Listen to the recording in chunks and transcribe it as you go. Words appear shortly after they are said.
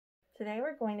Today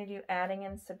we're going to do adding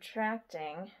and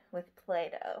subtracting with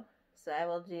Play-Doh. So I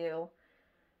will do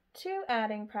 2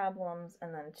 adding problems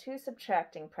and then 2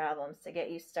 subtracting problems to get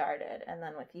you started. And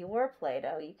then with your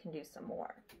Play-Doh, you can do some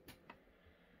more.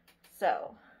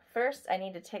 So first I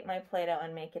need to take my Play-Doh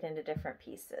and make it into different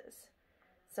pieces.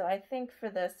 So I think for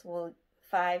this,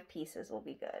 5 pieces will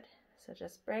be good. So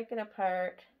just break it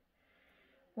apart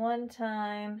 1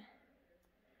 time,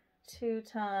 2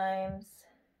 times,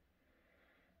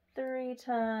 3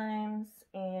 times,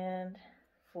 and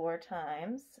 4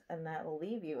 times, and that will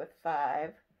leave you with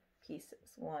 5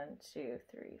 pieces. 1, 2,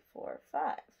 3, 4,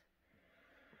 5.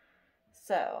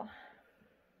 So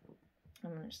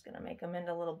I'm just going to make them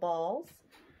into little balls.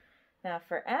 Now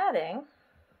for adding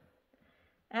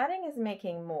is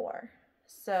making more.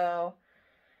 So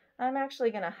I'm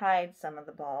actually going to hide some of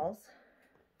the balls,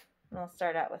 and I'll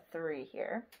start out with 3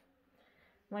 here.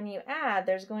 When you add,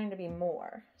 there's going to be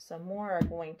more, so more are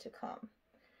going to come.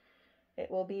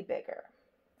 It will be bigger.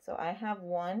 So I have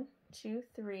 1, 2,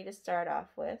 3 to start off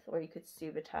with, or you could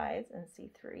subitize and see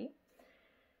 3.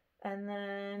 And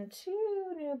then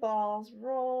 2 new balls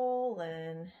roll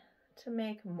in to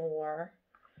make more.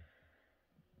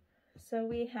 So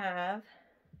we have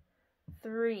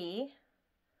 3,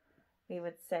 we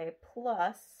would say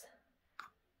plus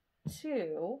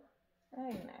 2. I'm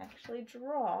going to actually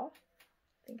draw.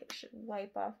 I think I should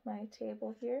wipe off my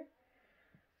table here.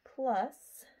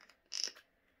 Plus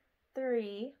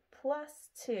 3 plus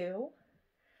 2.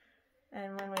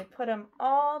 And when we put them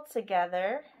all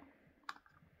together,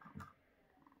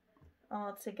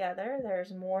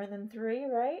 there's more than 3,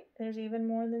 right? There's even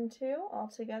more than 2. All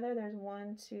together, there's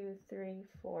 1, 2, 3,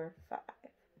 4, 5.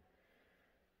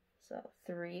 So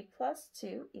 3 plus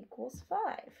 2 equals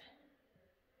 5.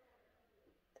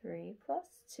 3 plus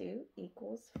 2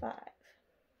 equals 5.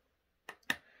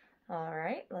 All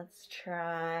right, let's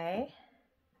try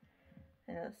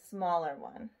a smaller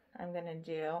one. I'm going to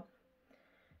do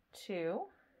 2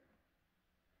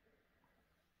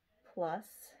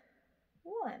 plus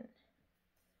 1.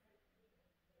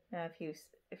 Now,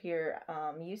 if you're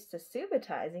used to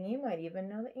subitizing, you might even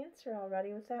know the answer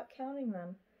already without counting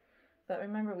them. But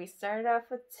remember, we started off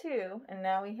with 2, and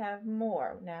now we have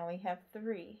more. Now we have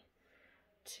 3.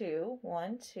 2,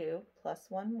 1, 2, plus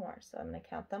 1 more. So I'm going to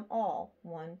count them all.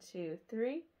 1, 2,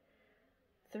 3.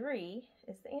 3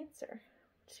 is the answer.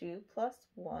 2 plus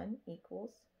 1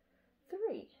 equals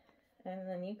 3. And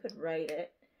then you could write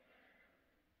it.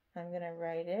 I'm going to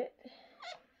write it.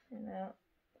 And now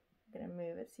I'm going to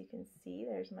move it so you can see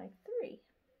there's my 3.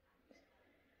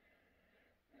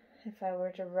 If I were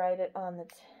to write it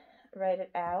write it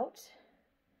out,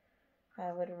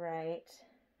 I would write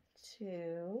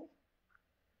 2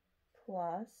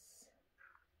 plus,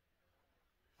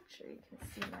 make sure you can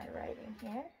see my writing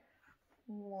here,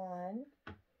 1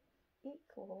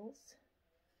 equals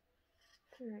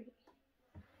 3.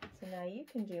 So now you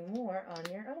can do more on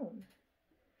your own.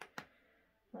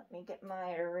 Let me get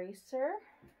my eraser.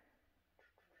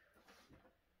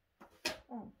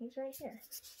 Oh, he's right here.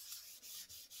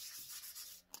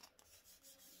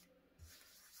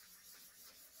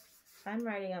 I'm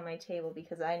writing on my table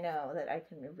because I know that I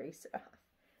can erase it off.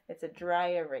 It's a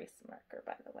dry erase marker,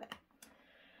 by the way.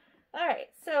 All right,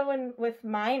 so with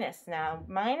minus now,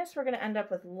 minus we're going to end up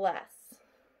with less.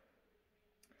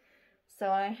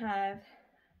 So I have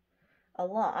a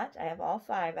lot. I have all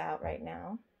 5 out right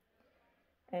now.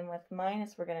 And with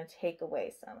minus, we're going to take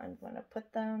away some. I'm going to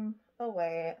put them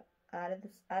away out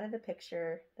of the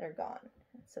picture. They're gone.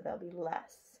 So they'll be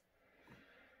less.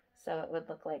 So it would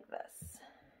look like this.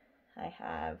 I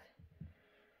have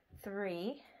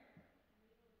 3.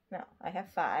 No, I have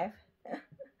 5.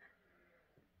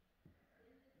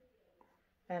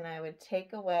 And I would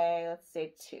take away, let's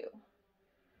say 2.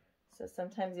 So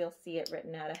sometimes you'll see it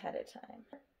written out ahead of time.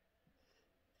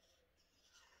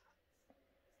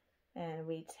 And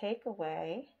we take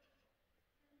away,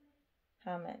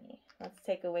 how many? Let's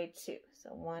take away 2. So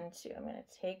 1, 2. I'm going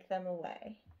to take them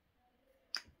away.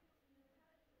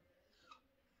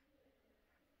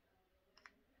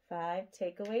 5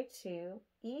 take away 2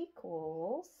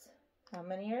 equals, how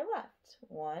many are left?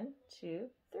 1, 2,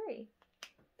 3.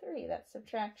 3, that's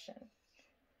subtraction.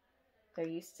 There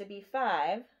used to be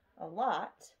 5, a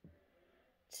lot.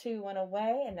 2 went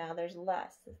away, and now there's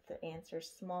less. If the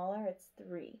answer's smaller, it's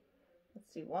 3. Let's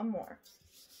do one more.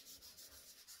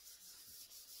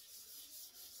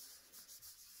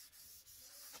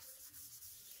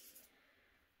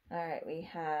 All right, we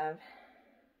have,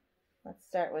 let's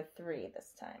start with 3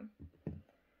 this time.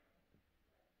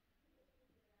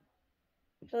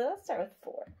 Actually, let's start with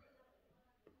 4.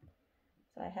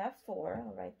 So I have 4,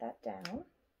 I'll write that down.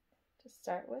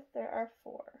 start with, there are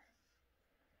 4.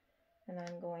 And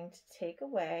I'm going to take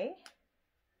away,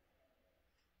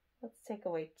 let's take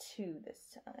away 2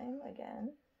 this time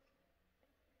again.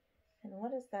 And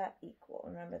what does that equal?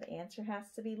 Remember, the answer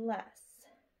has to be less.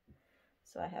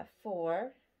 So I have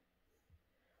 4.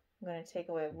 I'm going to take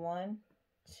away 1,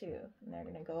 2, and they're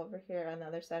going to go over here on the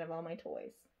other side of all my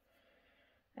toys.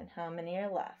 And how many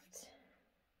are left?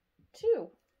 2.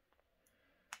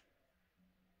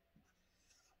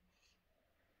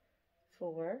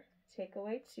 4, take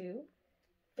away 2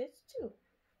 is 2.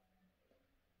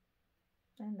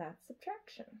 And that's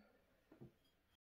subtraction.